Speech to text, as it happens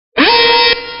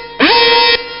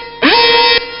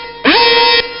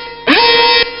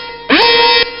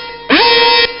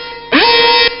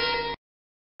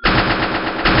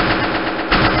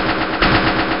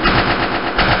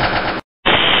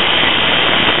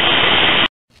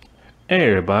Hey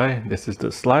everybody, this is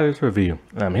the Sliders Review,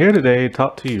 and I'm here today to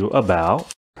talk to you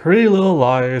about Pretty Little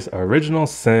Liars Original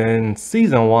Sin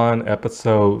Season 1,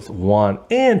 Episodes 1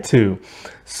 and 2.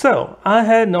 So, I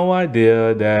had no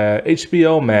idea that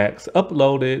HBO Max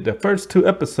uploaded the first 2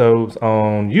 episodes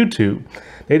on YouTube.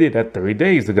 They did that 3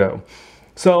 days ago.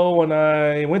 So when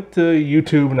I went to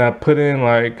YouTube and I put in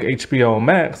like HBO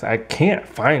Max, I can't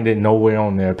find it nowhere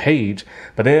on their page.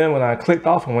 But then when I clicked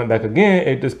off and went back again,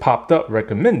 it just popped up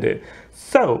recommended.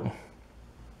 So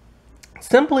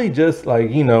simply just like,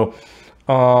 go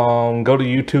to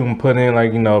YouTube and put in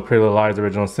like, Pretty Little Liars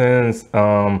Original Sins,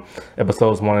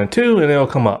 episodes 1 and 2, and it'll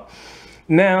come up.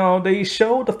 Now they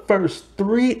showed the first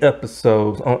 3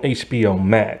 episodes on HBO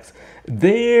Max.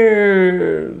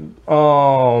 The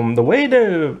way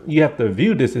that you have to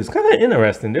view this is kind of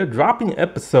interesting. They're dropping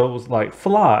episodes like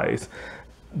flies.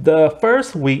 The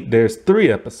first week there's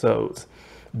 3 episodes.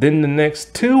 Then the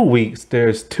next 2 weeks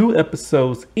there's 2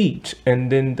 episodes each,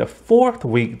 and then the 4th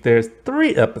week there's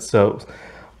 3 episodes.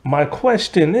 My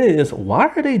question is, why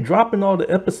are they dropping all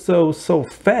the episodes so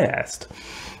fast?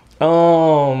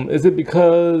 Is it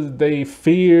because they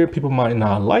fear people might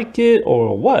not like it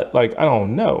or what? Like, I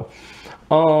don't know.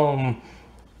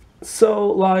 So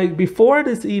like before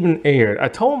this even aired, I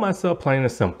told myself plain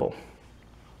and simple,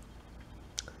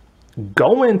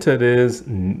 go into this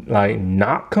like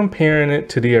not comparing it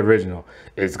to the original.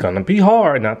 It's gonna be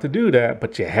hard not to do that,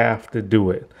 but you have to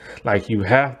do it. Like, you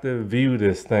have to view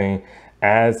this thing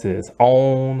as its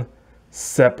own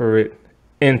separate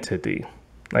entity.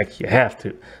 Like, you have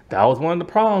to. That was one of the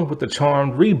problems with the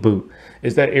Charmed reboot,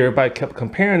 is that everybody kept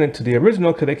comparing it to the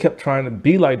original because they kept trying to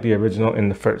be like the original in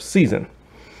the first season.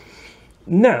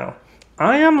 Now,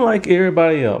 I am like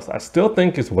everybody else. I still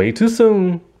think it's way too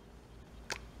soon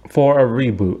for a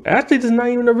reboot. Actually, this is not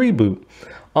even a reboot.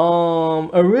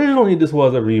 Originally this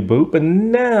was a reboot, but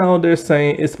now they're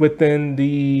saying it's within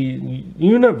the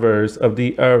universe of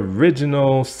the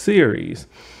original series.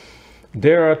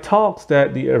 There are talks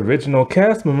that the original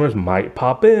cast members might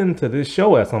pop into this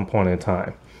show at some point in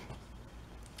time.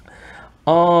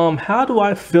 How do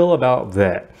I feel about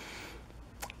that?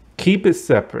 Keep it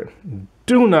separate.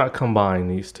 Do not combine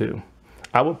these two.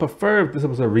 I would prefer if this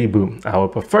was a reboot. I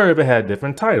would prefer if it had a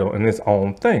different title and its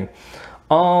own thing.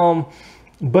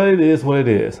 But it is what it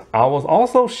is. I was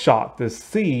also shocked to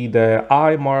see that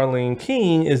Marlene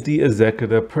King is the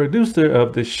executive producer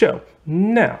of this show.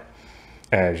 Now,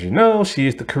 as you know, she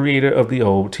is the creator of the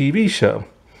old TV show,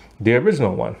 the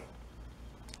original one.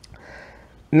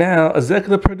 Now,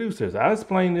 executive producers, I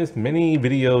explained this many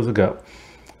videos ago.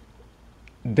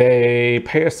 They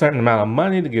pay a certain amount of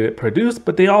money to get it produced,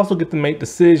 but they also get to make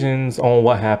decisions on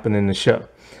what happened in the show.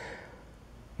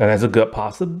 Now, that's a good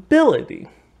possibility.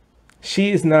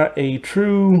 She is not a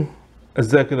true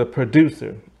executive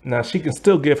producer. Now, she can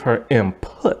still give her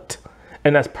input,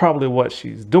 and that's probably what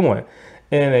she's doing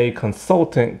in a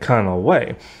consultant kind of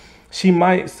way. She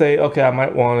might say, okay, I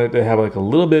might want it to have like a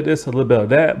little bit of this, a little bit of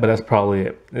that, but that's probably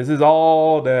it. This is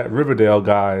all that Riverdale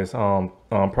guy's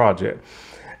project.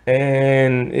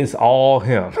 And it's all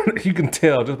him. You can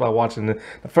tell just by watching the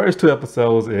first 2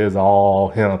 episodes is all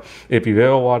him. If you've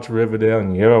ever watched Riverdale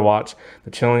and you ever watched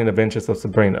The Chilling Adventures of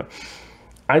Sabrina,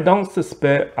 I don't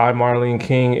suspect Marlene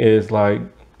King is like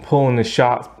pulling the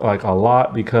shots like a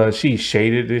lot, because she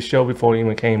shaded this show before it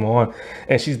even came on,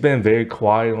 and she's been very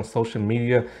quiet on social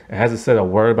media and hasn't said a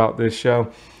word about this show.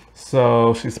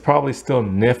 So she's probably still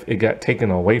miffed it got taken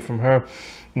away from her.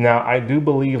 Now, I do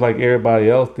believe, like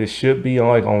everybody else, this should be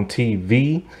on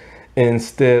TV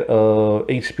instead of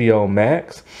HBO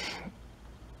Max,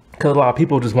 because a lot of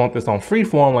people just want this on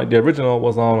Freeform, like the original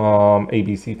was on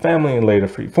ABC Family and later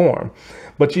Freeform.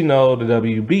 But the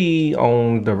WB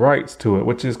owned the rights to it,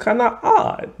 which is kind of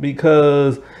odd,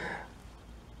 because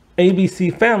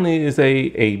ABC Family is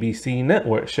a ABC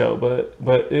network show,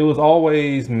 but it was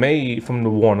always made from the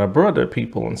Warner Brother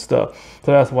people and stuff.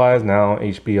 So that's why it's now on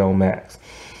HBO Max.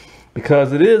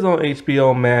 Because it is on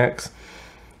HBO Max,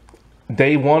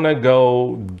 they want to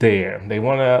go there. They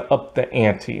want to up the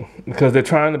ante, because they're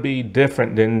trying to be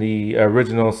different than the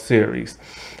original series.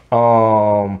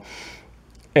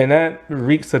 And that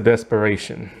reeks of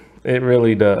desperation. It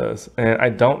really does. And I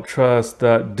don't trust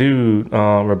that dude,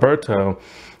 Roberto.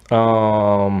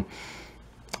 I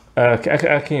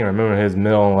can't remember his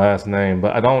middle and last name,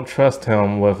 but I don't trust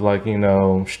him with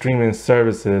streaming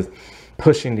services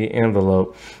pushing the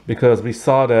envelope, because we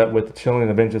saw that with The Chilling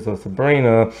Adventures of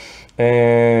Sabrina.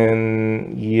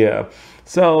 And yeah,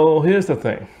 so here's the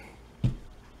thing.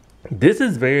 This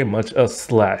is very much a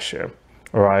slasher,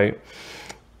 right?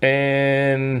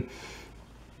 And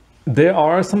There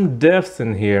are some deaths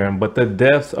in here, but the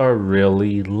deaths are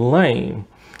really lame.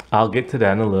 I'll get to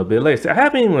that in a little bit later. I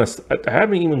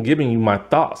haven't even given you my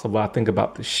thoughts of what I think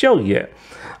about the show yet.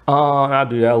 I'll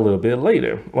do that a little bit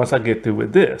later once I get through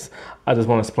with this. I just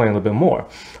want to explain a little bit more.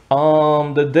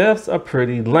 The deaths are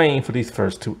pretty lame for these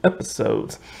first 2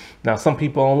 episodes. Now, some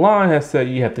people online have said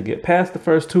you have to get past the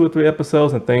first 2 or 3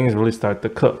 episodes and things really start to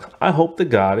cook. I hope to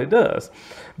God it does,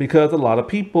 because a lot of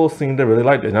people seem to really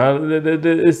like it. Now,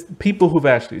 it's people who've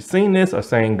actually seen this are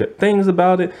saying good things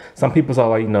about it. Some people are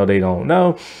like, they don't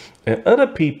know. And other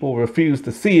people refuse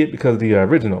to see it because of the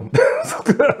original.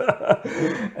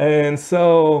 And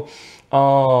so,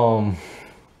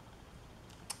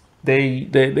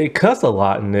 they cuss a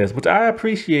lot in this, which I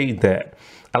appreciate that.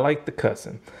 I like the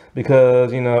cussing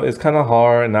because, it's kind of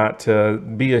hard not to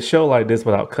be a show like this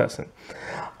without cussing.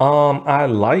 I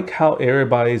like how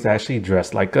everybody's actually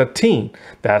dressed like a teen.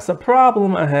 That's a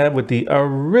problem I had with the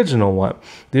original one.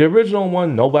 The original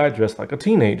one, nobody dressed like a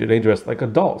teenager. They dressed like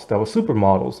adults that were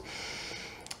supermodels.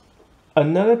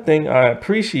 Another thing I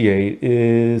appreciate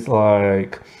is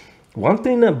one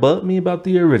thing that bugged me about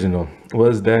the original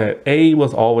was that A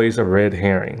was always a red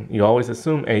herring. You always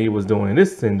assume A was doing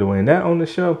this and doing that on the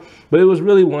show, but it was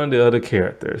really one of the other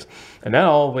characters. And that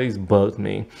always bugged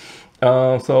me.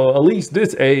 So at least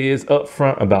this A is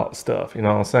upfront about stuff, you know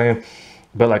what I'm saying?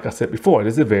 But like I said before,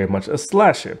 this is very much a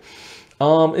slasher.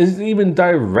 It's even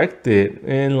directed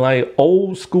in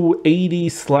old school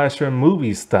 80s slasher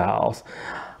movie styles.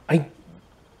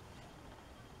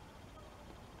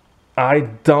 I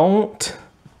don't.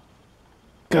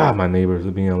 God, my neighbors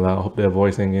are being loud. I hope their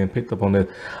voice ain't getting picked up on this.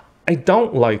 I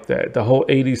don't like that, the whole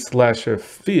 80s slasher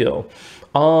feel.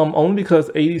 Only because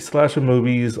 80s slasher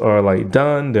movies are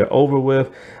done, they're over with.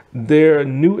 They're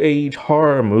new age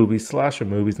horror movies, slasher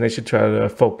movies, and they should try to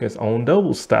focus on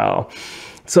those style.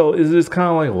 So it's just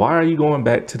kind of why are you going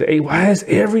back to the 80s? Why is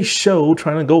every show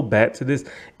trying to go back to this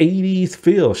 80s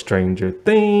feel? Stranger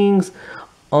Things.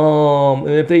 And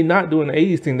if they're not doing the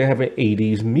 80s thing, they have an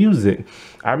 80s music.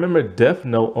 I remember Death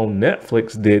Note on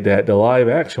Netflix did that, the live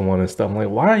action one and stuff.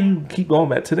 I'm why are you keep going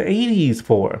back to the 80s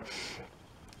for?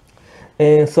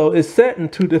 And so it's set in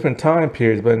 2 different time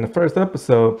periods, but in the first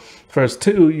episode, first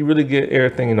 2, you really get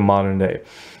everything in the modern day.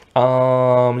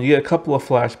 You get a couple of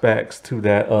flashbacks to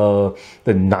that,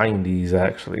 the 90s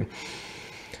actually.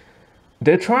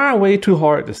 They're trying way too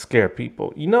hard to scare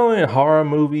people. In horror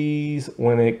movies,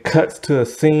 when it cuts to a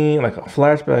scene, like a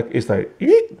flashback, it's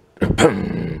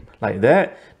like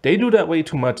that. They do that way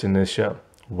too much in this show.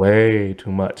 Way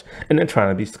too much. And they're trying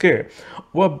to be scared.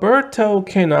 Roberto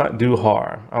cannot do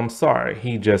horror. I'm sorry,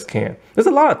 he just can't. There's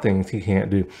a lot of things he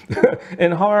can't do.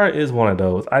 And horror is one of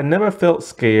those. I never felt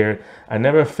scared. I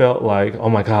never felt like, oh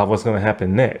my God, what's going to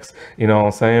happen next? You know what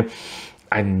I'm saying?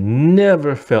 I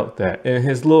never felt that. And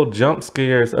his little jump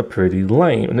scares are pretty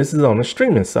lame. And this is on a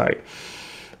streaming site.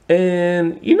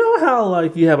 And you know how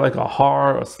you have a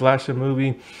horror or slasher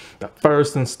movie, the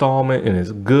first installment and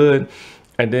it's good.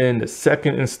 And then the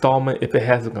second installment, if it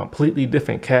has a completely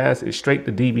different cast, it's straight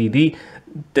to DVD.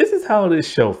 This is how this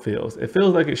show feels. It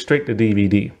feels like it's straight to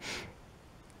DVD.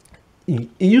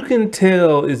 You can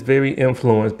tell it's very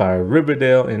influenced by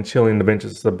Riverdale and Chilling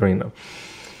Adventures of Sabrina.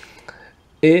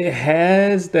 It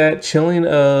has that chilling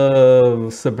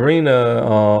of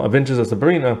Sabrina, Adventures of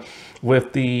Sabrina,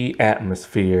 with the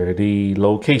atmosphere, the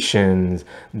locations,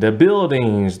 the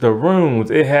buildings, the rooms.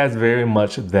 It has very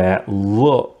much that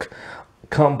look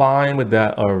combined with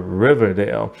that of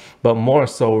Riverdale, but more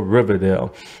so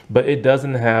Riverdale. But it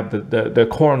doesn't have the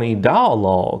corny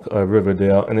dialogue of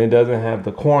Riverdale, and it doesn't have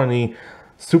the corny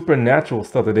supernatural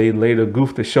stuff that they later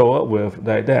goof to show up with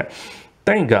like that.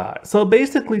 Thank God. So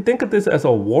basically, think of this as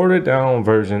a watered down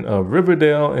version of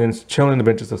Riverdale and Chilling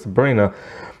Adventures of Sabrina.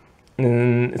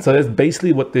 And so that's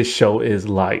basically what this show is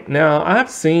like. Now, I've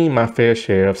seen my fair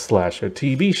share of slasher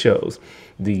TV shows.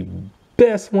 The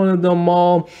best one of them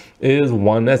all is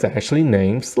one that's actually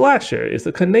named Slasher. It's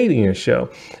a Canadian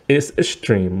show. It's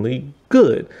extremely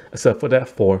good, except for that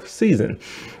 4th season.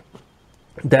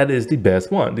 That is the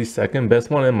best one. The second best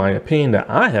one, in my opinion, that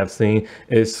I have seen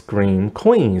is Scream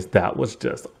Queens. That was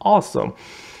just awesome.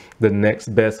 The next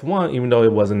best one, even though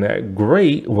it wasn't that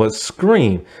great, was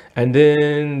Scream. And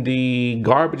then the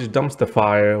garbage dumpster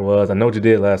fire was I Know What You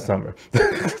Did Last Summer.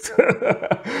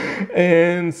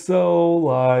 And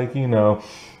so,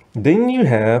 then you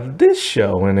have this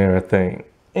show and everything.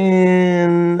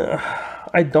 And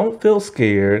I don't feel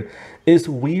scared. It's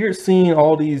weird seeing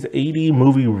all these 80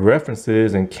 movie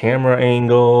references and camera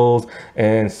angles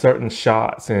and certain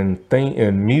shots and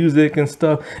music and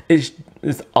stuff.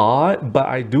 It's odd, but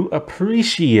I do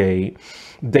appreciate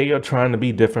they are trying to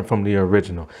be different from the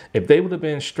original. If they would have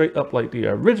been straight up like the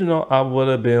original, I would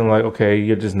have been like, okay,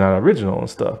 you're just not original and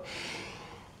stuff.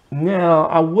 Now,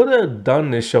 I would have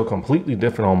done this show completely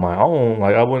different on my own.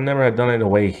 Like, I would never have done it the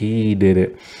way he did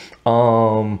it.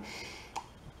 Um,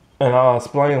 and I'll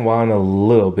explain why in a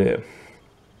little bit.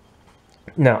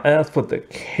 Now, as for the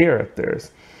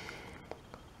characters,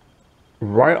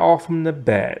 right off from the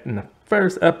bat, in the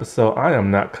first episode, I am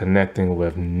not connecting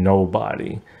with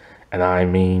nobody. And I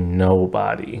mean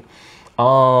nobody.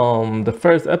 The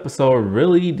first episode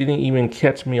really didn't even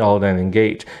catch me all that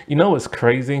engaged. You know what's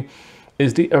crazy?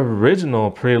 Is the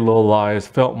original Pretty Little Liars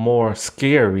felt more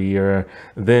scarier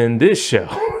than this show.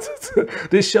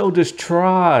 This show just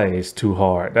tries too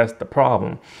hard. That's the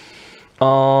problem.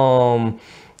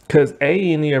 Because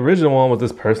in the original one was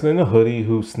this person in a hoodie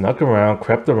who snuck around,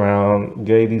 crept around,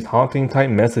 gave these haunting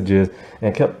type messages,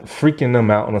 and kept freaking them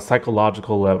out on a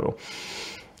psychological level.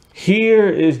 Here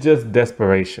is just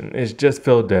desperation. It's just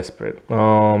feel desperate.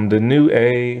 The new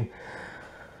A,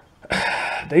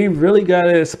 they really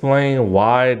gotta explain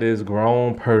why this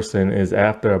grown person is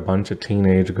after a bunch of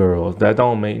teenage girls. That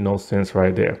don't make no sense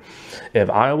right there. If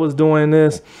I was doing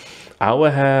this, I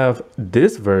would have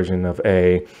this version of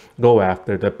A go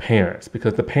after the parents,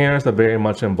 because the parents are very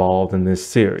much involved in this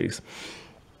series.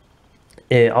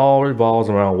 It all revolves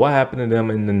around what happened to them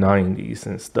in the 90s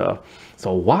and stuff.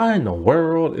 So why in the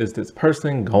world is this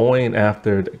person going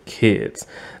after the kids?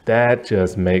 That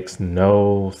just makes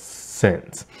no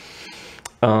sense.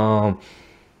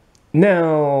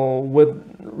 Now, with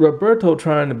Roberto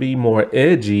trying to be more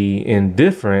edgy and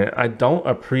different, I don't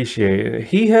appreciate it.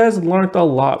 He has learned a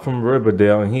lot from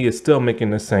Riverdale, and he is still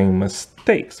making the same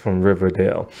mistakes from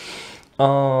Riverdale.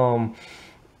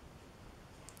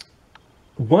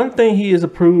 One thing he is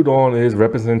approved on is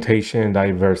representation and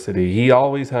diversity. He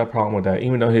always had a problem with that.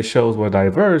 Even though his shows were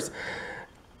diverse,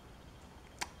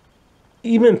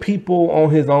 even people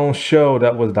on his own show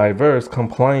that was diverse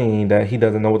complained that he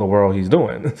doesn't know what the world he's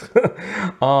doing.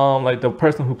 Like the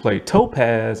person who played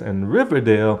Topaz in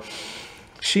Riverdale,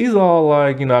 she's all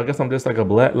like, you know, I guess I'm just like a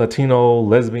black Latino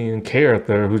lesbian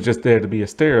character who's just there to be a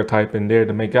stereotype and there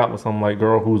to make out with some like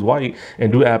girl who's white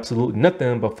and do absolutely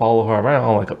nothing but follow her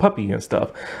around like a puppy and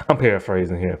stuff. I'm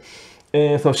paraphrasing here.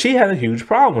 And so she had a huge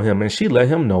problem with him, and she let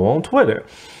him know on Twitter.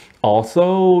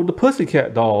 Also, the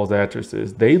Pussycat Dolls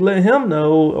actresses, they let him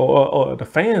know, or the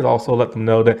fans also let them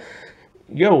know that,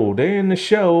 yo, they're in the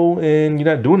show and you're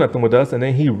not doing nothing with us. And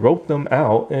then he wrote them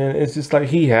out, and it's just like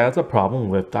he has a problem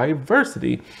with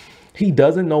diversity. He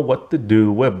doesn't know what to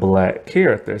do with black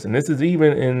characters. And this is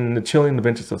even in the Chilling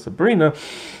Adventures of Sabrina.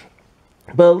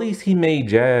 But at least he made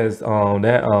Jazz,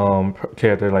 that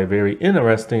character, like very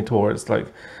interesting towards like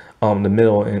the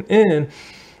middle and end.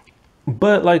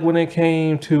 But like when it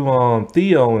came to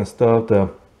Theo and stuff, the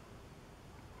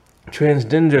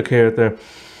transgender character,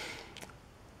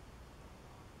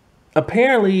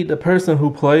 apparently the person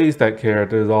who plays that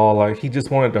character is all like, he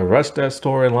just wanted to rush that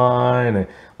storyline and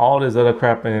all this other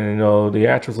crap. And, you know, the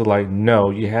actress was like, no,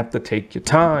 you have to take your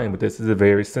time, but this is a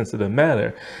very sensitive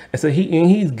matter. And so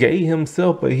he's gay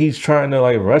himself, but he's trying to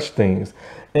like rush things.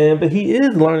 But he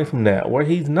is learning from that. Where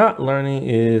he's not learning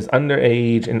is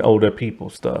underage and older people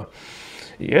stuff.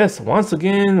 Yes, once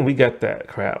again, we got that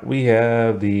crap. We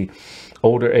have the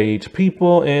older age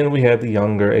people and we have the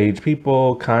younger age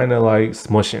people kind of like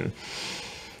smushing.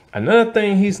 Another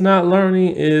thing he's not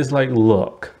learning is like,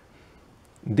 look,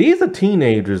 these are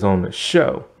teenagers on the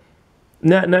show.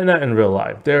 Not in real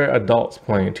life. They're adults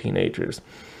playing teenagers.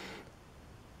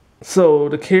 So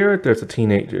the characters are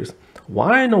teenagers.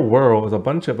 Why in the world is a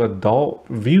bunch of adult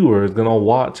viewers gonna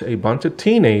watch a bunch of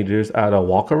teenagers either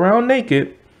walk around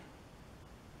naked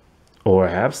or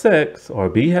have sex or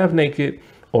be half naked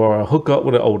or hook up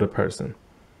with an older person?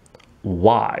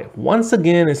 Why? Once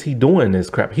again, is he doing this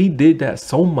crap? He did that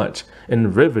so much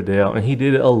in Riverdale, and he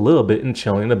did it a little bit in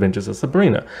Chilling Adventures of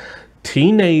Sabrina.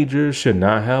 Teenagers should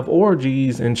not have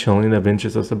orgies in Chilling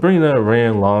Adventures of Sabrina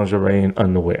wearing lingerie and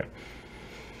underwear.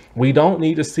 We don't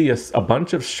need to see a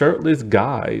bunch of shirtless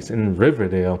guys in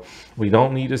Riverdale. We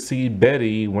don't need to see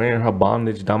Betty wearing her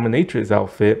bondage dominatrix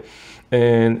outfit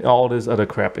and all this other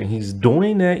crap. And he's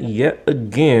doing that yet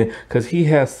again because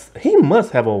he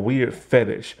must have a weird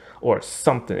fetish or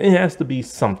something. It has to be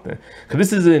something, because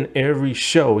this is in every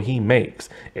show he makes.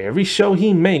 Every show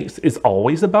he makes is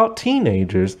always about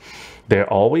teenagers.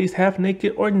 They're always half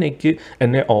naked or naked,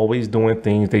 and they're always doing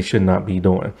things they should not be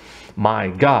doing. My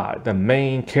God, the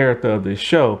main character of this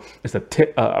show is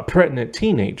a pregnant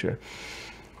teenager.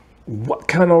 What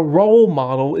kind of role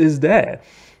model is that?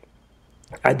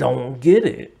 I don't get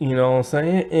it. You know what I'm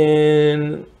saying?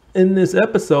 And in this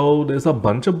episode, there's a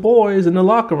bunch of boys in the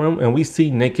locker room and we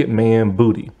see naked man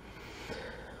booty.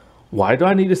 Why do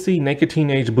I need to see naked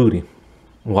teenage booty?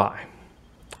 Why?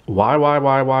 Why?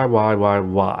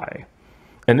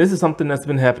 And this is something that's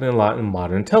been happening a lot in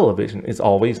modern television. It's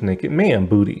always naked man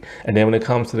booty. And then when it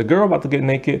comes to the girl about to get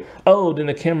naked, oh, then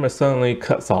the camera suddenly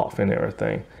cuts off and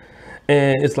everything.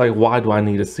 And it's like, why do I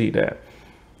need to see that?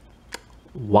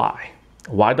 Why?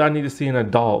 Why do I need to see an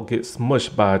adult get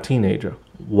smushed by a teenager?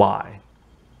 Why?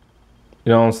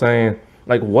 You know what I'm saying?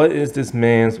 Like, what is this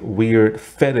man's weird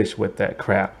fetish with that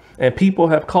crap? And people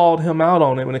have called him out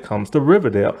on it when it comes to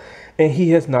Riverdale. And he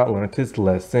has not learned his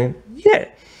lesson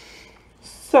yet.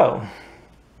 So,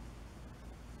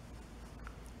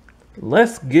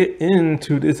 let's get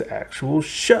into this actual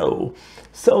show.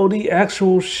 So the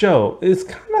actual show is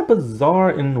kind of bizarre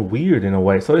and weird in a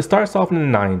way. So it starts off in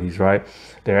the 90s, right?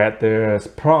 They're at their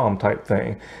prom type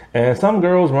thing. And some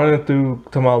girl's running through,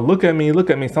 talking about, look at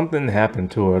me. Something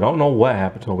happened to her. Don't know what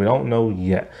happened to her. We don't know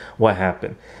yet what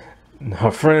happened.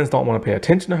 Her friends don't want to pay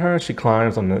attention to her. She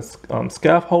climbs on this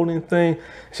scaffolding thing.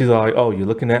 She's like, oh, you're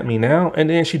looking at me now? And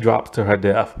then she drops to her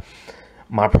death.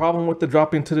 My problem with the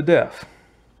dropping to the death,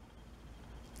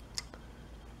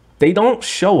 they don't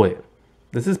show it.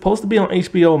 This is supposed to be on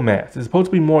HBO Max. It's supposed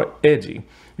to be more edgy.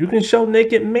 You can show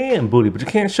naked man booty, but you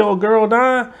can't show a girl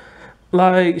dying.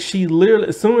 Like, she literally,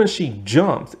 as soon as she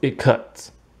jumps, it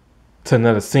cuts to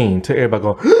another scene to everybody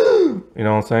go, you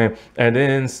know what I'm saying? And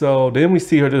then we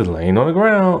see her just laying on the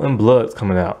ground and blood's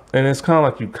coming out. And it's kind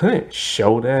of like, you couldn't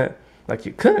show that. You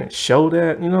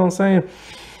know what I'm saying?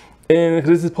 And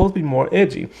this is supposed to be more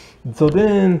edgy. So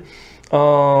then,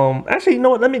 actually, you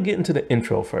know what? Let me get into the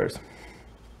intro first.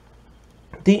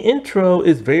 The intro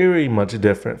is very much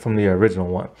different from the original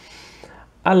one.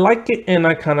 I like it and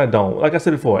I kind of don't. Like I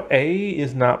said before, A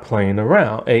is not playing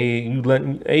around. A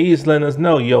is letting us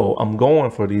know, yo, I'm going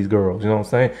for these girls. You know what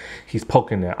I'm saying? He's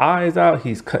poking their eyes out.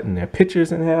 He's cutting their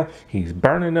pictures in half. He's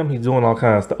burning them. He's doing all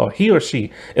kinds of stuff. Or he or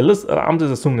she. It looks. I'm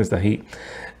just assuming it's the he.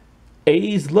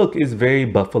 A's look is very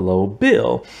Buffalo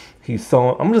Bill. He's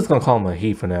sewing, I'm just gonna call him a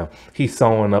he for now. He's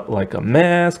sewing up like a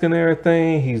mask and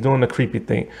everything. He's doing the creepy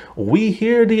thing. We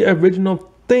hear the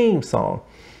original theme song.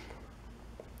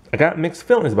 I got mixed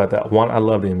feelings about that. One, I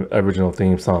love the original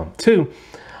theme song. Two,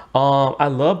 I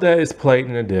love that it's played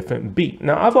in a different beat.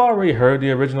 Now, I've already heard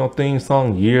the original theme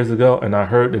song years ago, and I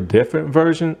heard the different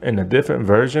version, and the different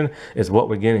version is what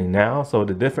we're getting now. So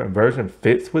the different version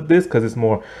fits with this because it's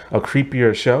more a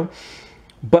creepier show.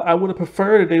 But I would have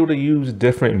preferred that they would have used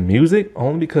different music,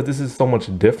 only because this is so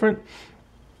much different.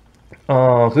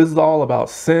 This is all about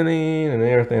sinning and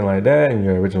everything like that, and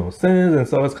your original sins. And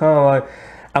so it's kind of like,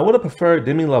 I would have preferred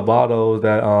Demi Lovato's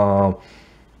that,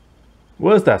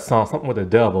 what is that song? Something with the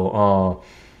devil.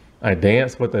 I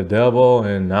dance with the devil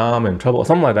and now I'm in trouble.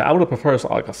 Something like that. I would have preferred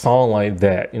like a song like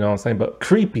that, you know what I'm saying? But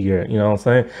creepier, you know what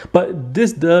I'm saying? But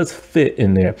this does fit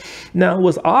in there. Now,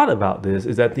 what's odd about this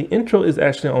is that the intro is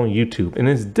actually on YouTube and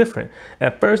it's different.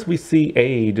 At first, we see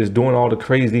A just doing all the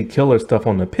crazy killer stuff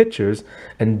on the pictures.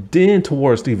 And then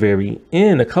towards the very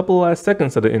end, a couple of last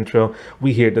seconds of the intro,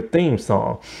 we hear the theme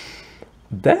song.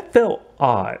 That felt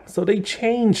odd. So they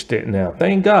changed it now.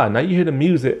 Thank God. Now you hear the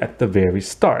music at the very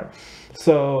start.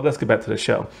 So let's get back to the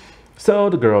show. So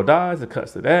the girl dies. It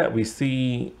cuts to that. We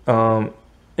see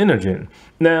Imogen.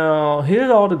 Now, here's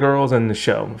all the girls in the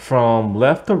show from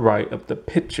left to right of the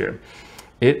picture.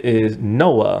 It is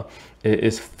Noah. It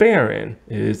is Farron.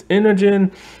 It is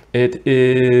Imogen. It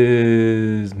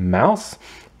is Mouse.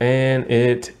 And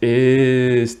it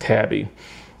is Tabby.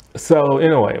 So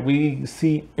anyway, we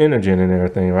see Imogen and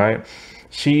everything, right?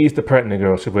 She's the pregnant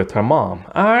girl. She's with her mom.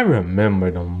 I remember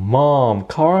the mom,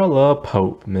 Carla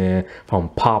Pope, man, from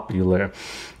Popular,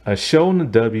 a show on the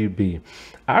WB.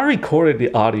 I recorded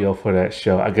the audio for that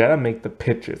show. I gotta make the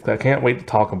pictures. I can't wait to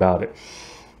talk about it.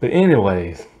 But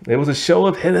anyways, it was a show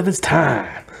ahead of its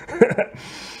time.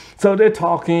 So they're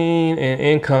talking and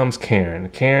in comes Karen.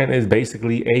 Karen is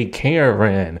basically a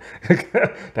Karen.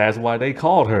 That's why they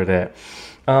called her that.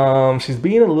 She's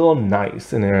being a little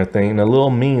nice and everything, and a little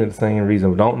mean at the same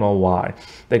reason. We don't know why.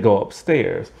 They go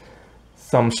upstairs.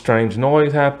 Some strange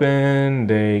noise happened.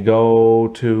 They go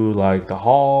to like the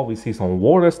hall. We see some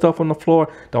water stuff on the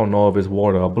floor. Don't know if it's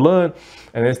water or blood.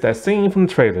 And it's that scene from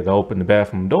the trailer. They open the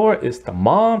bathroom door. It's the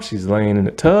mom. She's laying in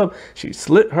the tub. She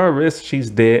slit her wrist. She's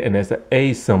dead. And there's an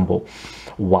A symbol.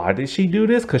 Why did she do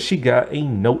this? Because she got a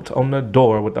note on the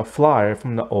door with a flyer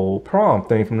from the old prom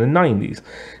thing from the 90s.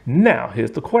 Now,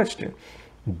 here's the question.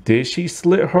 Did she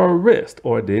slit her wrist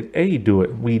or did A do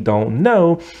it? We don't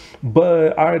know,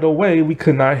 but either way, we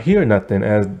could not hear nothing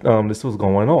as this was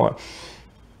going on.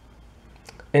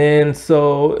 And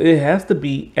so it has to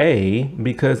be A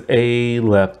because A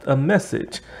left a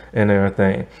message and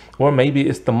everything. Or maybe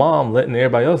it's the mom letting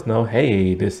everybody else know,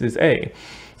 hey, this is A.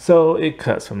 So it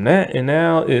cuts from that, and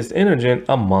now it's Intergen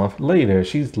a month later.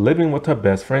 She's living with her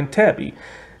best friend Tabby.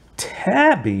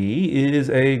 Tabby is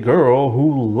a girl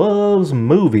who loves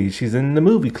movies. She's in the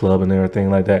movie club and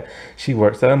everything like that. She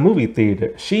works at a movie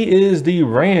theater. She is the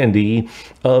Randy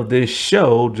of this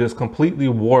show, just completely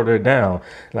watered down.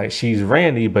 Like, she's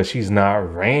Randy, but she's not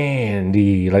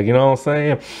Randy. Like, you know what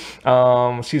I'm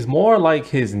saying? She's more like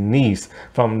his niece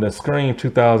from the Scream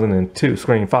 2002,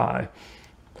 Scream 5.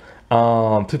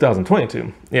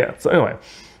 2022. Yeah, so anyway.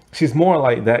 She's more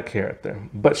like that character,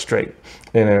 but straight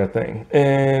and everything.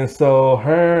 And so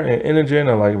her and Imogen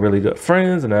are like really good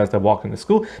friends. And as they're walking to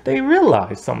school, they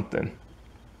realize something.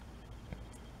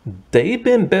 They've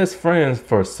been best friends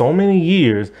for so many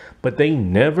years, but they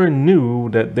never knew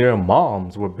that their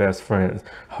moms were best friends.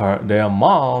 Their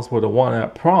moms were the one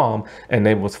at prom, and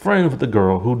they was friends with the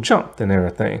girl who jumped and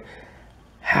everything.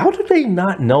 How do they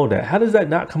not know that? How does that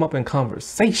not come up in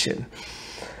conversation?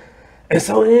 And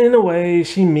so in a way,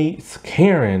 she meets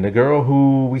Karen, the girl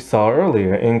who we saw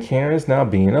earlier, and Karen's now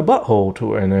being a butthole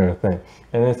to her and everything.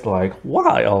 And it's like,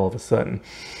 why all of a sudden?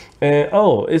 And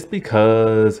oh, it's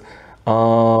because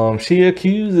she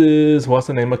accuses what's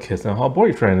her name of kissing her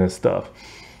boyfriend and stuff.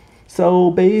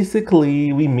 So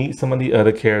basically, we meet some of the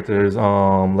other characters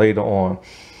later on.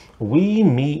 We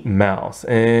meet Mouse,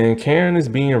 and Karen is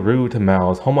being rude to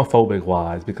Mouse, homophobic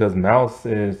wise, because Mouse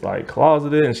is like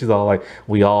closeted and she's all like,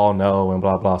 we all know, and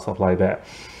blah blah, stuff like that.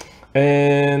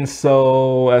 And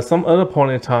so at some other point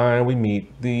in time, we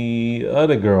meet the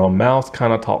other girl. Mouse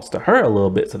kind of talks to her a little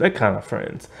bit, so they're kind of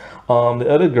friends. The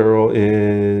other girl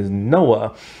is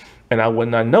Noah, and I would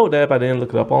not know that if I didn't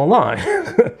look it up online.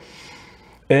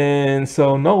 And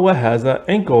so Noah has an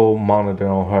ankle monitor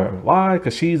on her. Why?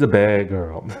 Because she's a bad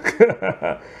girl.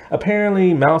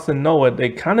 Apparently, Mouse and Noah, they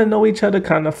kind of know each other,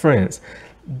 kind of friends.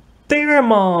 Their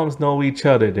moms know each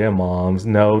other. Their moms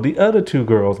know the other two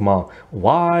girls' mom.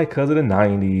 Why? Because of the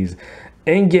 90s.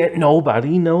 And yet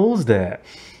nobody knows that.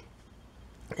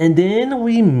 And then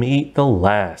we meet the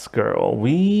last girl.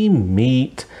 We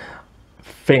meet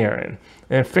Farron.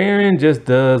 And Farron just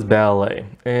does ballet.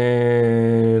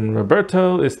 And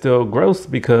Roberto is still gross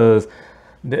because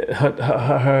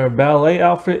her ballet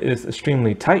outfit is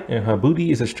extremely tight and her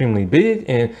booty is extremely big.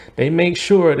 And they make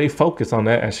sure they focus on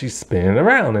that as she's spinning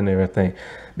around and everything.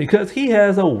 Because he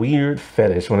has a weird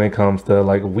fetish when it comes to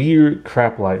like weird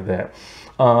crap like that.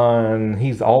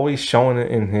 He's always showing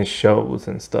it in his shows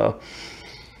and stuff.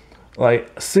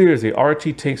 Like, seriously,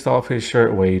 Archie takes off his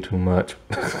shirt way too much.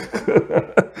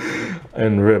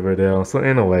 In Riverdale. So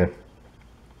anyway,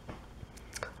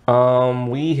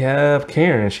 we have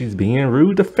Karen. She's being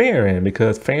rude to Farron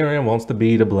because Farron wants to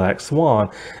be the Black Swan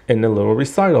in the little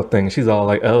recital thing. She's all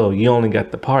like, oh, you only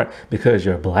got the part because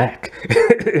you're black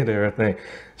and everything.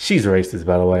 She's racist,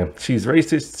 by the way. She's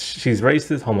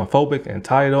racist, homophobic,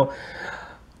 entitled.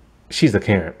 She's a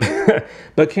Karen.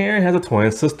 But Karen has a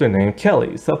twin sister named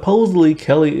Kelly. Supposedly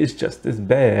Kelly is just as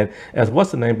bad as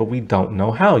what's her name, but we don't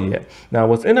know how yet. Now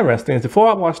what's interesting is before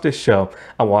I watched this show,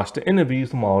 I watched the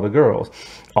interviews from all the girls.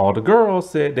 All the girls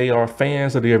said they are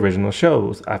fans of the original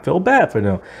shows. I feel bad for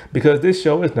them because this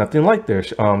show is nothing like their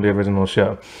the original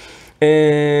show.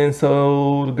 And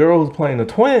so the girl who's playing the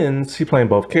twins, she's playing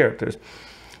both characters.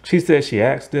 She says she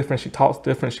acts different, she talks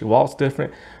different, she walks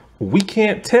different. We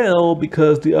can't tell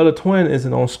because the other twin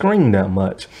isn't on screen that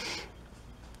much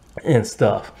and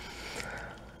stuff.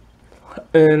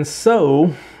 And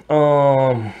so,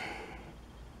 I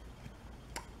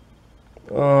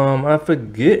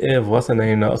forget if what's her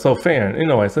name now. So Farron,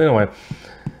 anyway,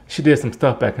 she did some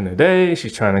stuff back in the day.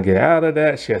 She's trying to get out of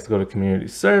that. She has to go to community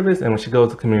service. And when she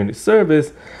goes to community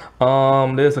service,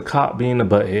 there's a cop being a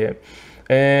butthead.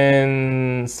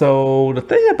 And so the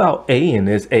thing about A in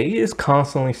this, A is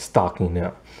constantly stalking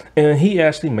them. And he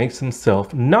actually makes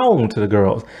himself known to the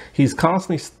girls. He's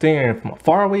constantly staring from a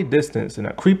faraway distance in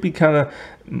a creepy kind of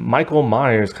Michael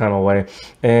Myers kind of way.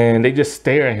 And they just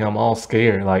stare at him all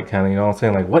scared, like kind of, you know what I'm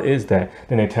saying? Like, what is that?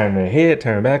 Then they turn their head,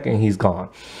 turn back, and he's gone.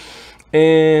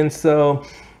 And so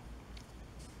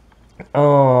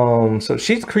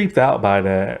she's creeped out by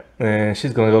that and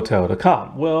she's gonna go tell the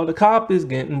cop. Well, the cop is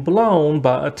getting blown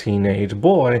by a teenage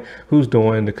boy who's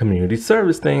doing the community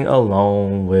service thing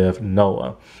along with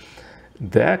Noah.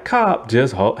 That cop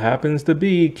just happens to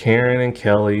be Karen and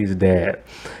Kelly's dad.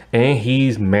 And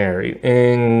he's married.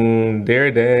 And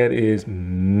their dad is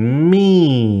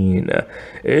mean.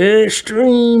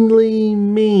 Extremely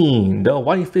mean. The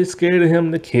wife is scared of him.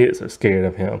 The kids are scared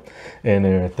of him. And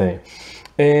everything.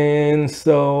 And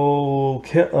so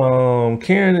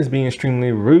Karen is being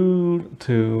extremely rude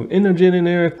to Imogen and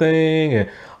everything, and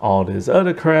all this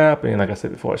other crap. And like I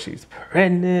said before, she's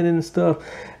pregnant and stuff.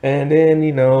 And then,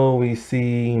 you know, we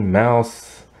see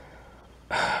Mouse,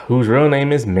 whose real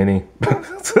name is Minnie.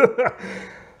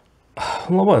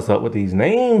 What's up with these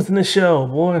names in the show,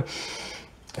 boy?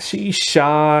 She's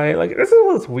shy. Like, this is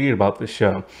what's weird about the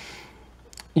show.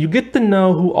 You get to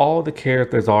know who all the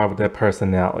characters are with their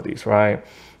personalities, right?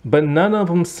 But none of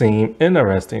them seem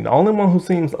interesting. The only one who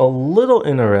seems a little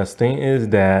interesting is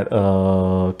that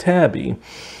Tabby.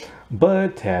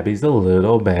 But Tabby's a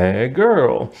little bad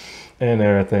girl and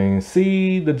everything.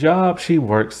 See, the job she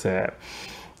works at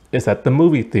is at the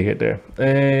movie theater,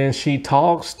 and she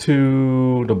talks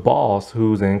to the boss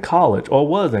who's in college or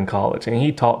was in college, and he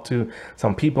talked to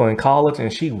some people in college,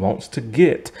 and she wants to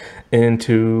get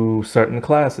into certain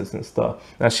classes and stuff.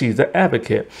 Now she's an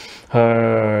advocate.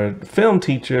 Her film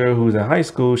teacher who's in high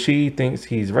school, she thinks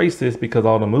he's racist because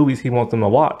all the movies he wants them to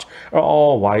watch are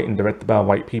all white and directed by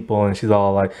white people, and she's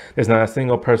all like, there's not a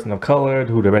single person of color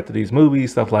who directed these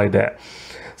movies, stuff like that.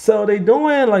 So they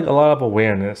doing like a lot of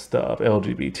awareness stuff,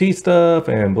 LGBT stuff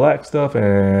and black stuff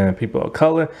and people of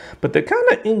color, but they're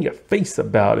kind of in your face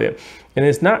about it. And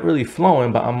it's not really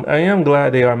flowing, but I am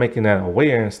glad they are making that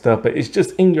aware and stuff, but it's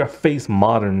just in your face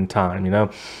modern time, you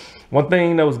know? One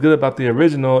thing that was good about the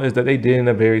original is that they did it in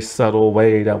a very subtle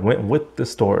way that went with the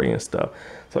story and stuff.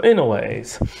 So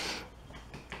anyways,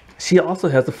 she also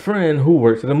has a friend who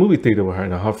works at a movie theater with her.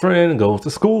 Now her friend goes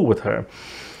to school with her.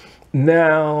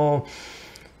 Now,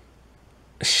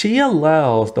 she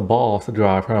allows the boss to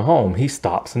drive her home. He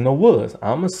stops in the woods.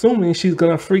 I'm assuming she's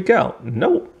gonna freak out.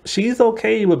 Nope, she's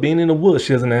okay with being in the woods.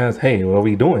 She doesn't ask, hey, what are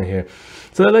we doing here?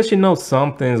 So that lets you know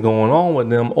something's going on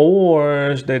with them,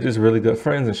 or they're just really good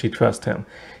friends and she trusts him.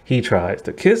 He tries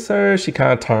to kiss her. She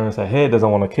kind of turns her head,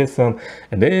 doesn't want to kiss him.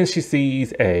 And then she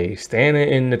sees A standing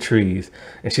in the trees.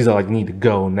 And she's like, need to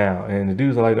go now. And the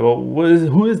dudes are like, well,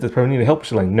 who is this person? I need help.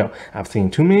 She's like, no, I've seen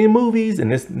too many movies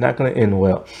and it's not going to end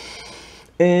well.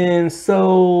 And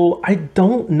so I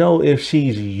don't know if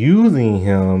she's using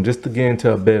him just to get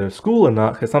into a better school or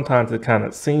not, because sometimes it kind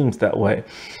of seems that way.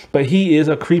 But he is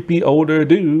a creepy older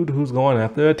dude who's going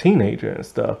after a teenager and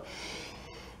stuff.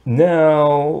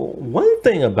 Now, one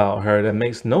thing about her that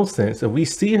makes no sense, if we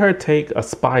see her take a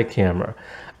spy camera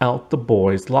out the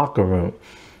boys' locker room,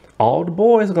 all the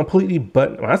boys are completely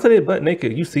butt. When I say they're butt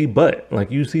naked, you see butt. Like,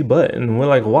 you see butt. And we're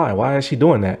like, why? Why is she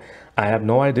doing that? I have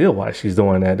no idea why she's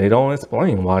doing that. They don't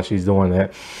explain why she's doing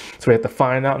that. So we have to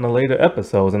find out in the later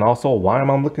episodes. And also, why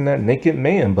am I looking at naked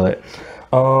man butt?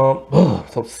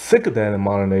 So sick of that in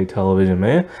modern day television,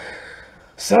 man.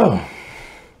 So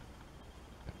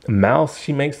Mouse,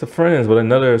 she makes the friends with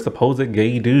another supposed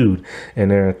gay dude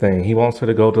and everything. He wants her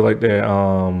to go to like their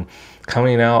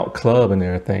coming out club and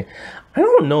everything. I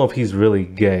don't know if he's really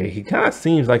gay. He kind of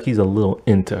seems like he's a little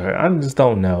into her. I just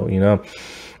don't know, you know.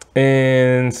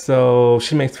 And so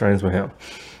she makes friends with him.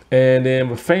 And then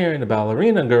with Farron, the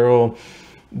ballerina girl,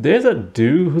 there's a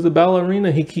dude who's a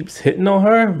ballerina. He keeps hitting on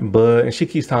her, and she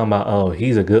keeps talking about, oh,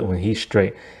 he's a good one. He's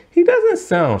straight. He doesn't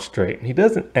sound straight. He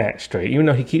doesn't act straight, even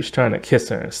though he keeps trying to kiss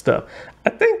her and stuff.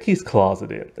 I think he's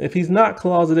closeted. If he's not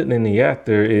closeted, then the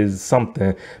actor is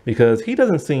something, because he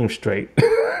doesn't seem straight.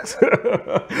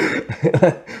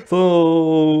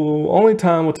 So only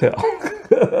time will tell.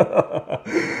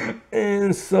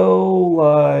 And so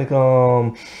like,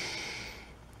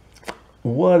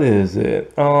 what is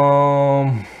it?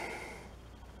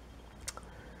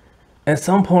 At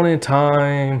some point in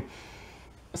time,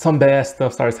 some bad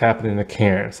stuff starts happening to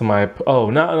Karen. Somebody,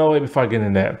 no, wait, before I get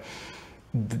into that.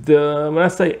 When I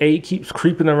say A keeps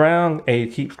creeping around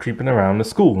the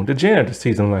school. The janitor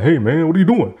sees him like, hey man, what are you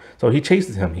doing? So he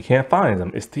chases him. He can't find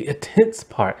him. It's the intense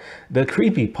part, the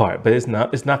creepy part, but it's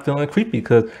not feeling creepy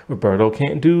because Roberto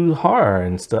can't do horror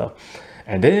and stuff.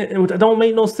 And then it don't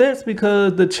make no sense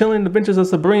because the Chilling Adventures of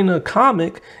Sabrina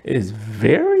comic is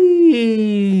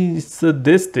very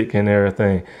sadistic and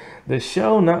everything. The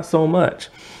show, not so much.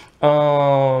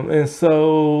 And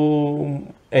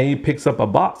so A picks up a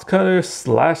box cutter,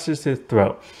 slashes his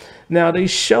throat. Now they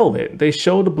show it. They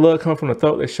show the blood come from the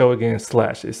throat. They show again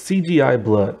slash. It's CGI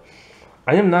blood.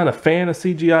 I am not a fan of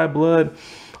CGI blood.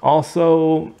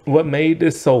 Also, what made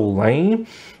this so lame,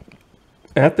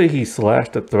 after he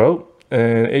slashed the throat,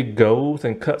 and it goes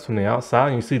and cuts from the outside,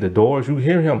 and you see the doors. You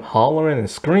hear him hollering and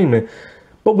screaming,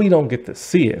 but we don't get to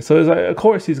see it. So it's like, of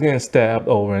course he's getting stabbed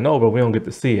over and over. We don't get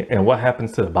to see it. And what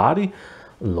happens to the body?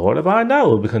 Lord if I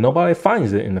know, because nobody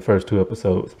finds it in the first 2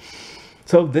 episodes.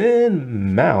 So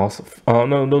then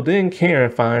then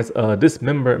Karen finds a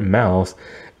dismembered mouse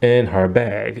in her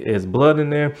bag. There's blood in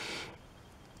there.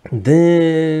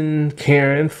 Then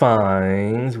Karen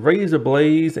finds razor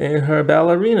blades in her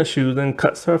ballerina shoes and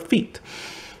cuts her feet.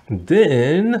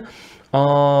 Then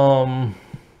somebody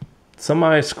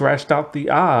scratched out the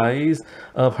eyes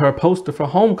of her poster for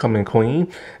Homecoming Queen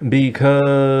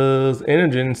because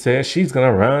Imogen says she's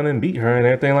gonna run and beat her and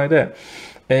everything like that.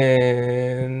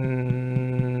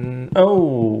 And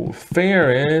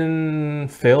Farron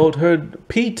failed her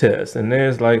P test, and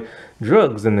there's like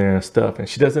drugs in there and stuff, and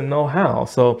she doesn't know how.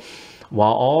 So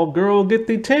while all girls get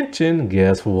the attention,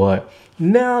 guess what?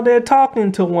 Now they're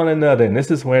talking to one another, and this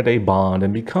is where they bond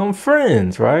and become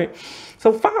friends, right?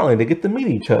 So finally they get to meet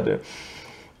each other.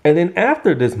 And then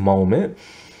after this moment,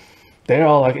 they're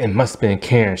all like, it must have been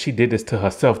Karen. She did this to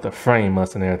herself to frame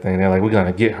us and everything. They're like, we're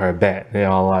gonna get her back. They're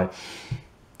all like,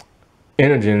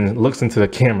 Imogen looks into the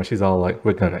camera. She's all like,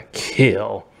 we're gonna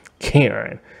kill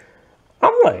Karen.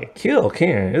 I'm like, kill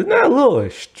Karen? Isn't that a little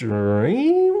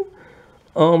extreme?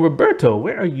 Roberto,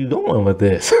 where are you going with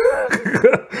this?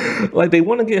 Like, they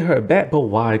want to get her back, but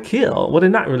why kill? Well, they're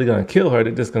not really gonna kill her.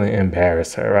 They're just gonna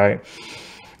embarrass her, right?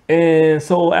 And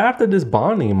so after this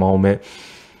bonding moment,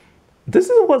 this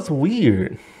is what's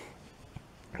weird.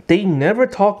 They never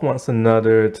talk once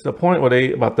another to the point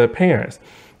where about their parents.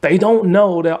 They don't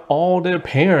know that all their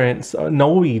parents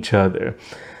know each other.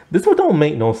 This one don't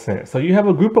make no sense. So you have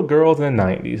a group of girls in the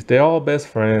 90s. They're all best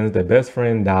friends. Their best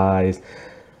friend dies.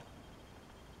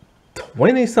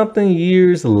 20-something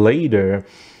years later,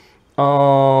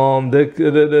 the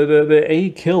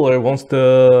A killer wants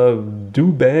to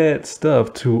do bad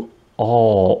stuff to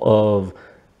all of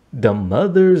the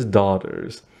mother's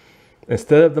daughters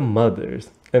instead of the mothers.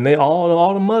 And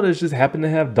all the mothers just happen to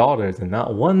have daughters and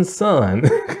not one son.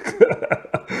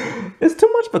 It's too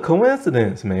much of a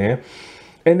coincidence, man.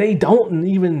 And they don't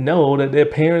even know that their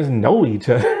parents know each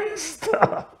other.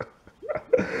 Stuff.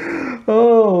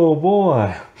 Oh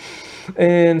boy.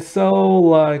 And so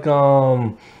like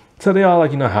so they all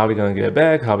like, how are we gonna get it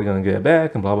back? How are we gonna get it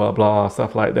back? And blah blah blah,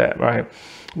 stuff like that, right?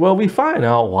 Well, we find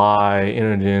out why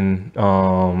Imogen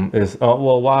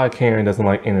why Karen doesn't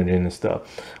like Imogen and stuff.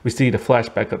 We see the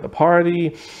flashback of the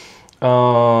party.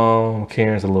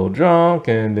 Karen's a little drunk,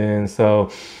 and then so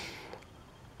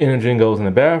Imogen goes in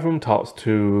the bathroom, talks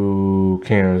to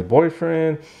Karen's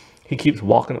boyfriend. He keeps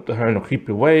walking up to her in a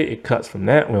creepy way. It cuts from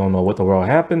that. We don't know what the world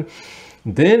happened.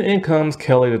 Then in comes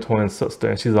Kelly, the twin sister,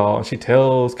 and she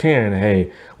tells Karen,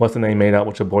 hey, what's the name made out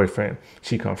with your boyfriend?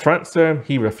 She confronts her.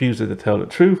 He refuses to tell the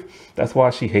truth. That's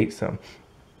why she hates him.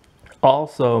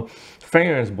 Also,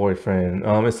 Farron's boyfriend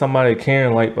is somebody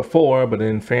Karen liked before, but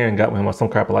then Farron got with him or some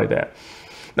crap like that.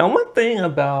 Now, one thing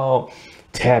about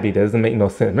Tabby doesn't make no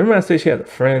sense. Remember I said she had a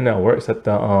friend that works at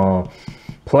the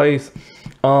place?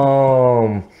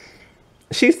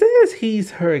 She says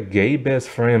he's her gay best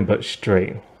friend, but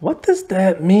straight. What does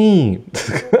that mean?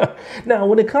 Now,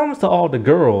 when it comes to all the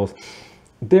girls,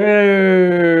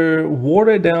 they're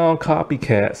watered down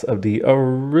copycats of the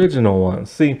original ones.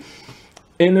 See,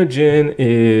 Imogen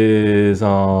is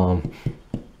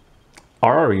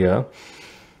Aria.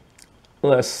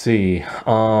 Let's see.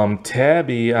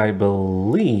 Tabby, I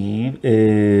believe,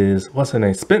 is, what's her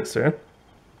name? Spencer.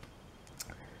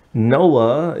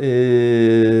 Noah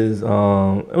is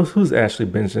who's Ashley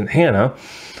Benjamin? Hannah.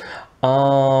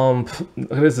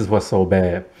 This is what's so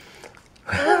bad.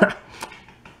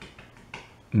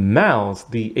 Mouse,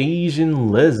 the Asian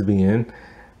lesbian,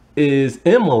 is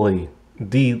Emily,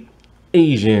 the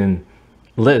Asian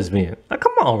lesbian. Now,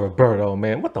 come on, Roberto,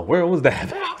 man. What the world was that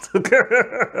about?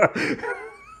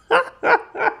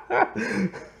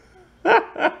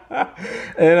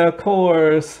 And of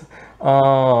course,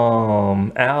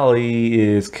 Allie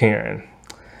is Karen.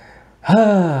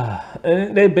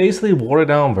 And they basically watered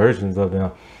down versions of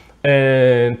them.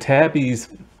 And Tabby's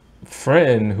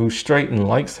friend, who's straight and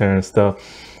likes her and stuff,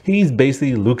 he's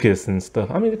basically Lucas and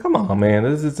stuff. I mean, come on, man.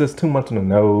 This is just too much on the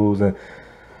nose and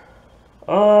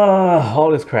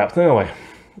all this crap. So anyway,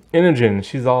 Imogen,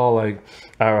 she's all like,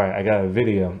 all right, I got a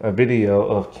video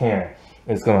of Karen.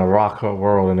 It's gonna rock her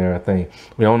world and everything.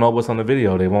 We don't know what's on the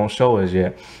video. They won't show us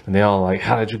yet. And they're all like,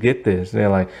 how did you get this? And they're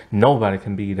like, nobody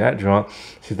can be that drunk.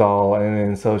 She's all, and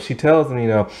then so she tells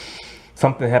them,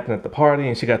 something happened at the party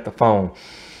and she got the phone.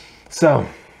 So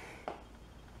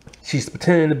she's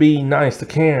pretending to be nice to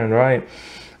Karen, right?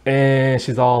 And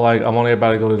she's all like, I want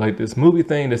everybody to go to like this movie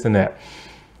thing, this and that.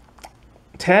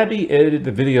 Tabby edited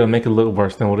the video to make it look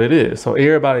worse than what it is. So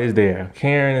everybody is there.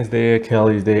 Karen is there,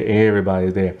 Kelly's there,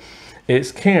 everybody's there.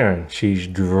 It's Karen. She's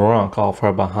drunk off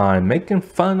her behind, making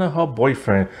fun of her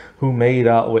boyfriend who made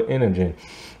out with Imogen.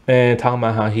 And talking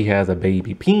about how he has a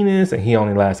baby penis and he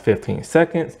only lasts 15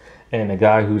 seconds. And the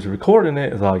guy who's recording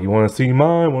it is like, you want to see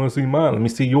mine? Want to see mine? Let me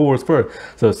see yours first.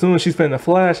 So as soon as she's finna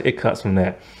flash, it cuts from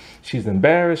that. She's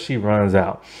embarrassed. She runs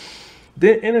out.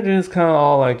 Then Imogen is kind of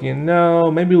all like,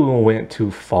 maybe we went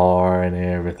too far and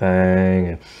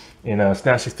everything. And,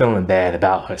 now she's feeling bad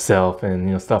about herself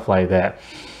and, stuff like that.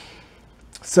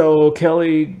 So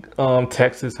Kelly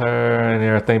texts her and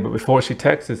everything. But before she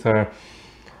texts her,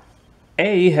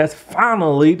 A has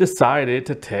finally decided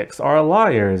to text our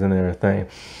liars and everything.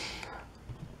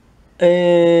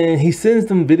 And he sends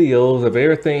them videos of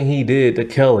everything he did to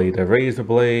Kelly, the razor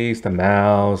blades, the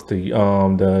mouse,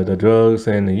 the drugs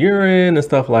and the urine and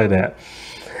stuff like that.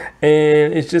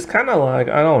 And it's just kind of like,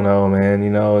 I don't know, man,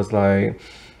 it's like,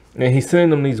 and he's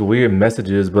sending them these weird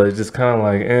messages, but it's just kind of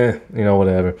like,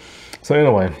 whatever. So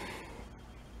anyway,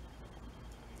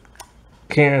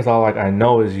 Karen's all like, I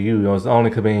know it's you. It's only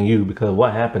could be you because of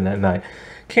what happened that night.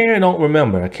 Karen don't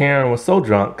remember. Karen was so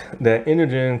drunk that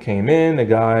Imogen came in. The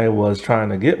guy was trying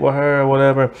to get with her or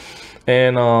whatever.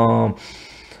 And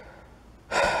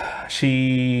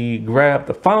she grabbed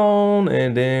the phone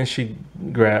and then she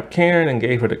grabbed Karen and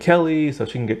gave her to Kelly so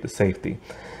she can get to safety.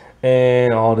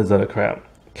 And all this other crap.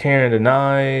 Karen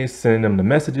denies sending them the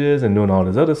messages and doing all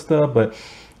this other stuff. But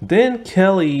then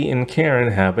Kelly and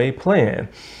Karen have a plan.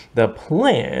 The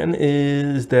plan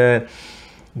is that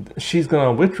she's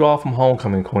gonna withdraw from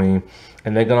Homecoming Queen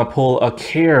and they're gonna pull a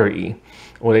Carrie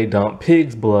where they dump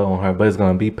pig's blood on her, but it's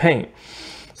gonna be paint.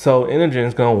 So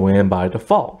Imogen's gonna win by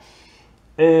default.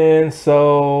 And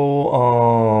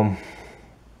so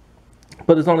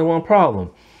but there's only one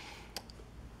problem.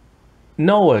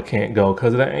 Noah can't go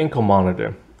because of the ankle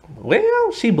monitor.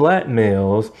 Well, she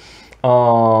blackmails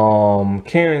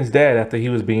Karen's dad after he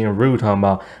was being rude, talking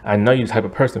about, I know you're the type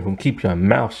of person who can keep your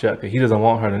mouth shut, because he doesn't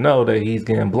want her to know that he's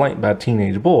getting blanked by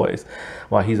teenage boys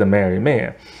while he's a married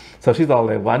man. So she's all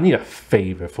like, well, I need a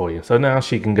favor for you. So now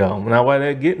she can go. Now while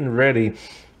they're getting ready,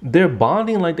 they're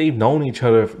bonding like they've known each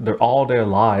other all their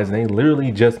lives and they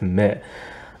literally just met.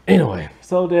 Anyway,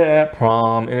 so they're at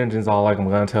prom. Imogen's all like, I'm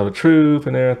gonna tell the truth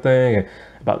and everything and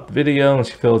about the video, and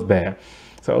she feels bad.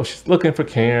 So she's looking for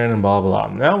Karen and blah, blah,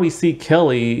 blah. Now we see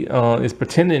Kelly is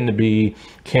pretending to be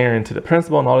Karen to the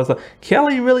principal and all this stuff.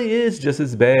 Kelly really is just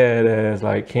as bad as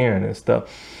like Karen and stuff.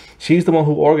 She's the one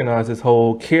who organized this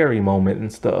whole Carrie moment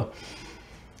and stuff.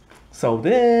 So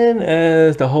then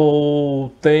as the whole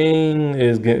thing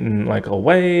is getting like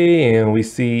away and we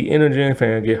see Imogen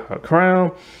finna get her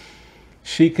crown,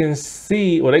 she can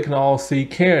see, well, they can all see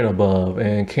Karen above,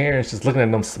 and Karen's just looking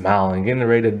at them smiling, getting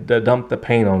ready to dump the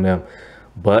paint on them.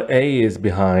 But A is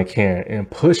behind Karen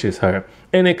and pushes her,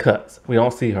 and it cuts. We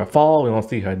don't see her fall. We don't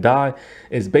see her die.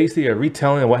 It's basically a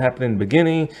retelling of what happened in the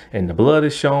beginning, and the blood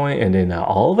is showing. And then now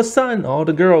all of a sudden, all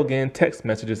the girl getting text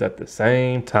messages at the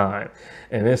same time,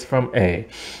 and it's from A.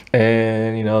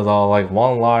 And it's all like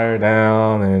one liar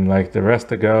down, and like the rest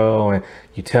to go. And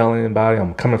you tell anybody,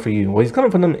 I'm coming for you. Well, he's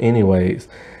coming for them anyways.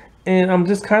 And I'm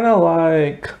just kind of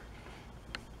like,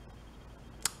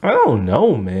 I don't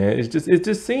know, man. It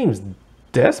just seems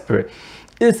desperate.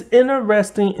 It's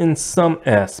interesting in some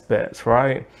aspects,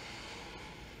 right?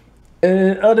 And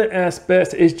in other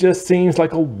aspects, it just seems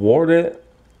like a watered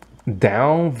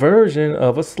down version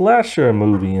of a slasher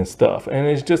movie and stuff. And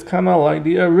it's just kind of like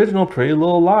the original Pretty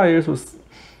Little Liars was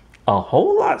a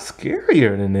whole lot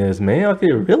scarier than this, man. Like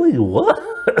it really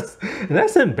was. And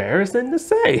that's embarrassing to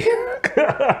say.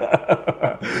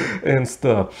 And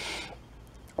stuff.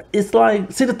 It's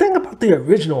like, see, the thing about the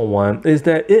original one is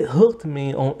that it hooked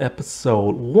me on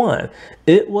episode 1.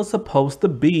 It was supposed to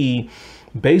be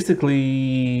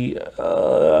basically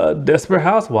Desperate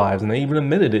Housewives, and they even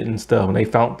admitted it and stuff, and they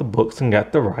found the books and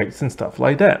got the rights and stuff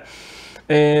like that.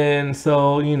 And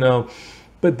so,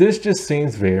 but this just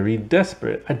seems very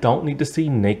desperate. I don't need to see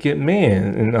naked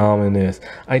men in this.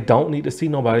 I don't need to see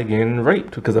nobody getting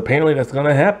raped, because apparently that's going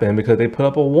to happen because they put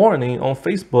up a warning on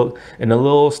Facebook and a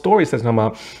little story says something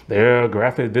about they're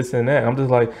graphic, this and that. I'm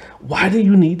just like, why do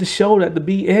you need to show that to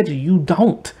be edgy? You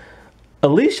don't.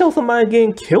 At least show somebody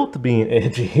getting killed to being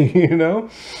edgy,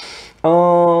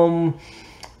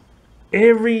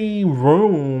 Every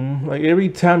room, like every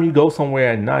time you go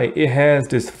somewhere at night, it has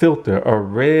this filter, a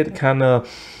red kind of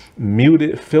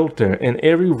muted filter, and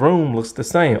every room looks the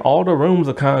same. All the rooms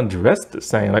are kind of dressed the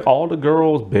same. Like all the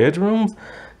girls' bedrooms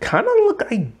kind of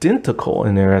look identical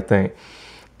and everything.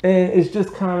 And it's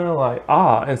just kind of like,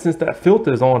 and since that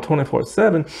filter is on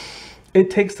 24/7, it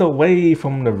takes away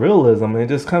from the realism. It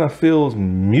just kind of feels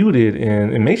muted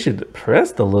and it makes you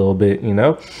depressed a little bit, you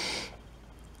know?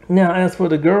 Now, as for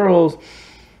the girls,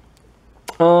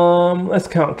 let's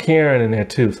count Karen in there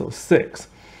too. So 6.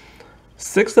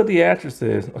 6 of the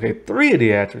actresses, okay, 3 of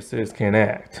the actresses can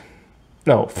act.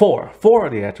 No, 4. 4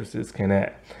 of the actresses can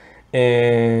act.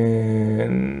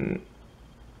 And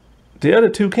the other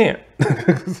 2 can't.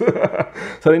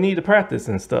 So they need to practice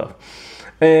and stuff.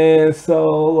 And so,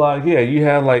 like, yeah, you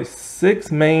have like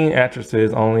 6 main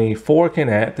actresses, only 4 can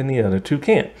act and the other 2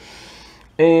 can't.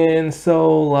 And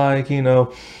so, like, you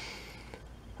know,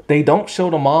 they don't show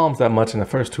the moms that much in the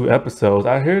first 2 episodes.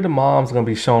 I hear the moms gonna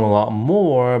be shown a lot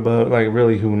more, but like,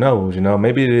 really, who knows? You know,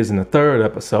 maybe it is in the 3rd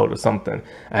episode or something.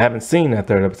 I haven't seen that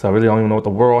 3rd episode. I really don't even know what the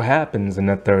world happens in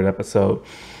that 3rd episode.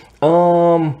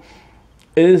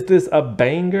 Is this a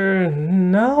banger?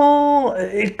 No,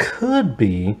 it could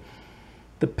be.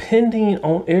 Depending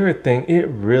on everything, it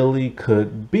really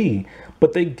could be.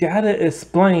 But they gotta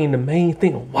explain the main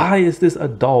thing. Why is this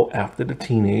adult after the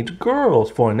teenage girls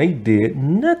for? And they did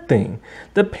nothing.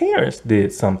 The parents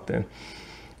did something.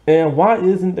 And why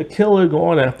isn't the killer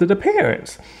going after the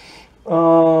parents?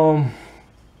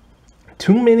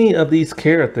 Too many of these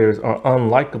characters are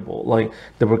unlikable. Like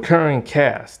the recurring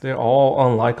cast, they're all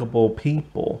unlikable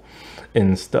people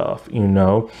and stuff, you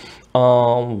know.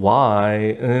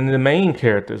 Why? And then the main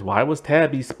characters, why was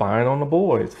Tabby spying on the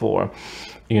boys for?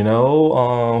 You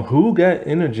know, who got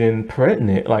Imogen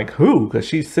pregnant? Like who? Because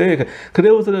she said, because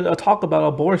there was a talk about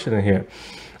abortion in here.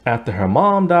 After her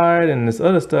mom died and this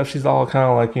other stuff, she's all kind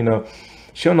of like, you know,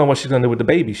 she don't know what she's gonna do with the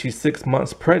baby. She's 6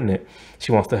 months pregnant.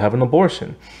 She wants to have an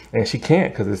abortion and she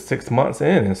can't because it's 6 months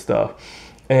in and stuff.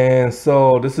 And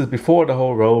so this is before the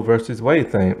whole Roe versus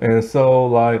Wade thing. And so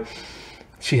like,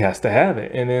 she has to have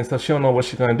it. And then so she don't know what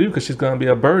she's going to do because she's going to be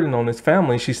a burden on this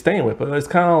family she's staying with. But it's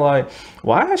kind of like,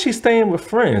 why is she staying with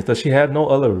friends? Does she have no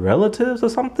other relatives or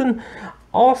something?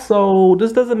 Also,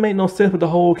 this doesn't make no sense with the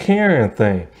whole Karen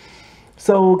thing.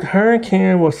 So her and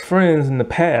Karen was friends in the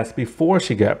past before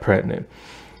she got pregnant.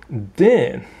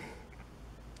 Then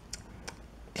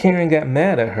Karen got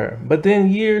mad at her. But then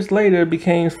years later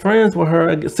became friends with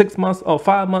her. 6 months or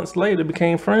 5 months later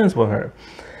became friends with her.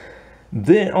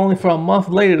 Then only for a month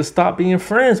later to stop being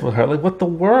friends with her. Like, what the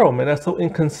world, man? That's so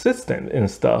inconsistent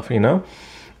and stuff, you know?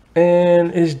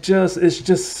 And it's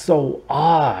just so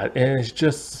odd and it's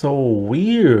just so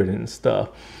weird and stuff.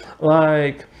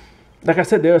 Like I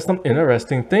said, there are some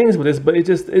interesting things with this, but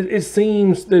it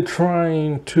seems they're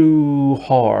trying too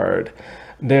hard.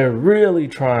 They're really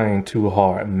trying too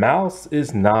hard. Mouse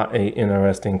is not an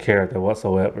interesting character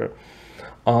whatsoever.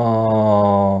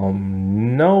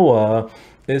 Noah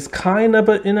is kind of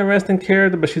an interesting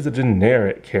character, but she's a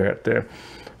generic character.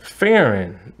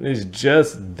 Farron is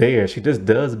just there. She just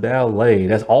does ballet.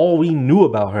 That's all we knew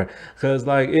about her. Because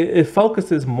like it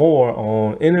focuses more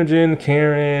on Imogen,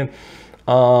 Karen,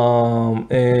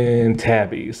 and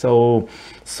Tabby. So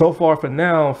far for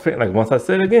now, like once I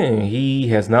said again, he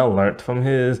has not learned from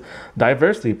his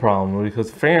diversity problem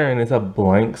because Farron is a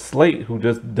blank slate who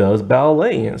just does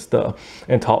ballet and stuff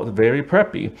and talks very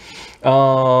preppy.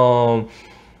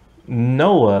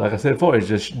 Noah, like I said before, is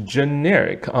just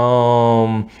generic.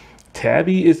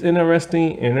 Tabby is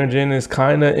interesting. Imogen is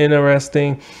kind of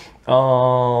interesting.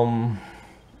 But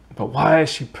why is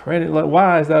she pregnant? Like,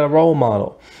 why is that a role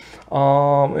model?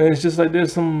 And it's just like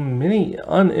there's some many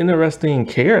uninteresting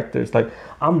characters. Like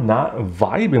I'm not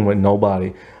vibing with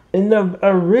nobody. In the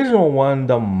original one,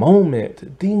 the moment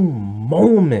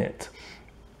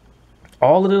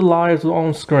all of the lives were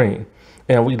on screen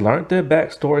and we learned their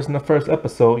backstories in the first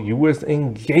episode, you was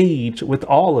engaged with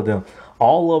all of them.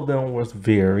 All of them was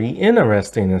very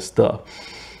interesting and stuff.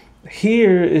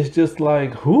 Here it's just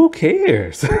like, who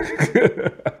cares?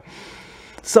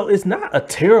 So it's not a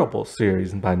terrible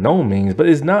series by no means, but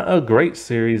it's not a great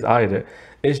series either.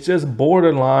 It's just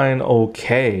borderline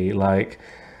okay. Like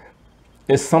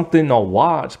it's something to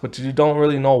watch, but you don't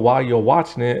really know why you're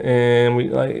watching it.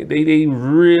 And they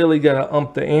really gotta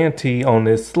ump the ante on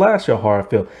this slasher horror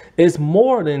film. It's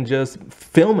more than just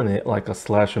filming it like a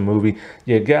slasher movie.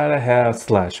 You gotta have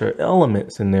slasher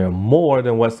elements in there more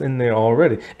than what's in there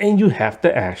already. And you have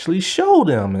to actually show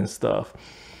them and stuff.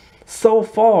 So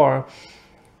far,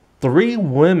 3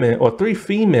 women or 3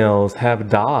 females have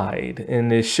died in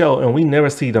this show and we never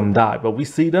see them die, but we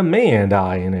see the man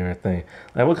die and everything.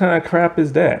 Like what kind of crap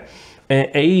is that? and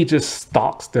A just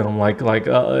stalks them like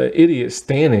an idiot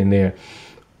standing there.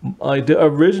 Like the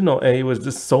original A was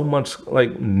just so much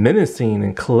like menacing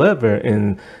and clever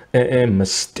and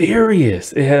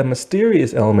mysterious. It had a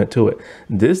mysterious element to it.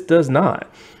 This does not.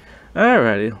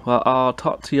 Alrighty, well, I'll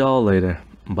talk to y'all later.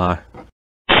 Bye.